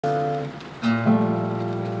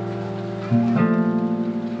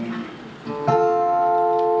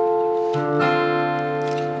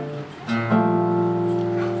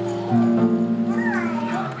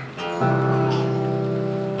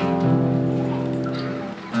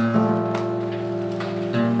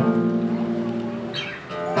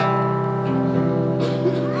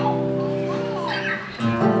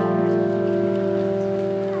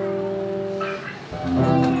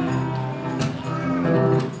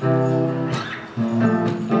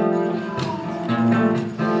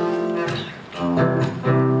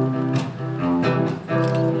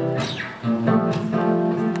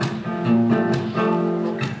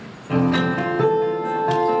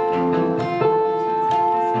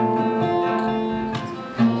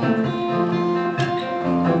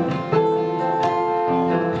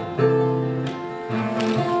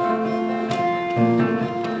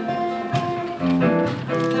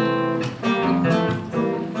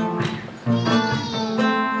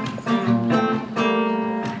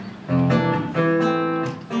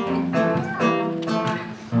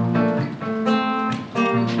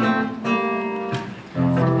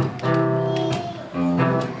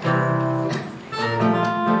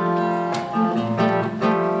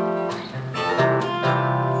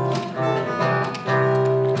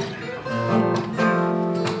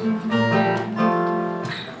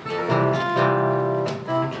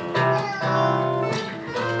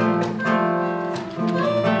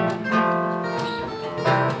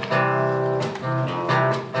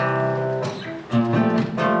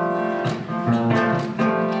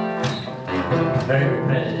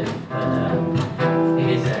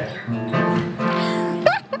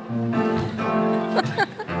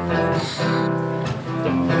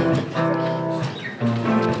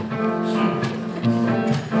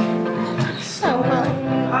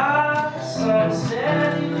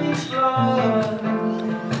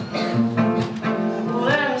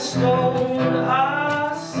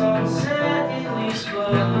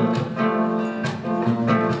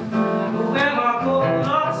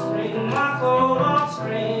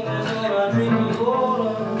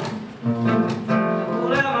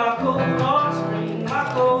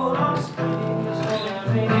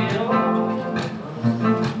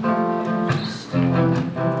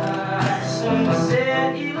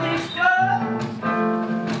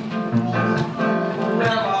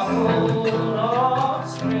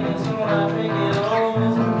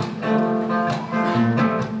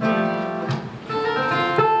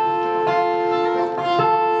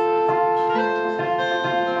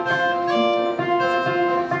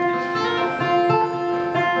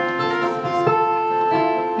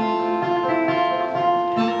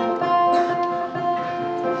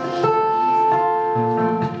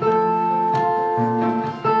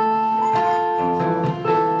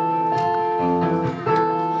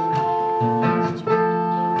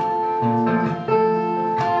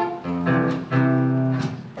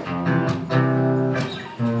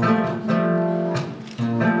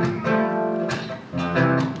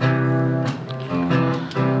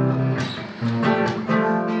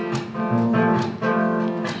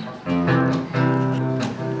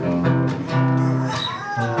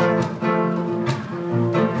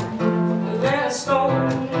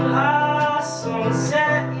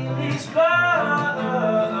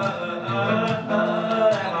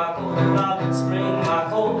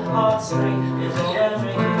straight is all that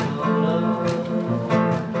drinking love.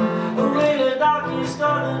 When the darkest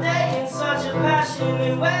of the day in such a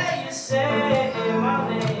passionate way you say my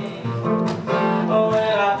name. Oh,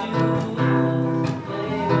 and I do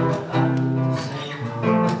play what I sing.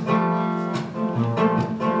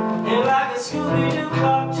 And like a Scooby-Doo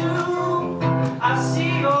cartoon, I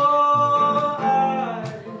see your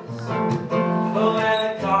eyes. Oh, and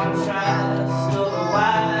the contrast of the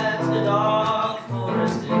white to the dark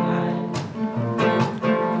forest at night.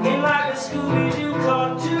 And like a Scooby-Doo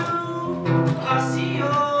cartoon, I see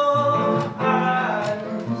your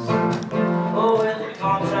eyes. Oh, and the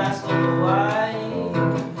contrast of the white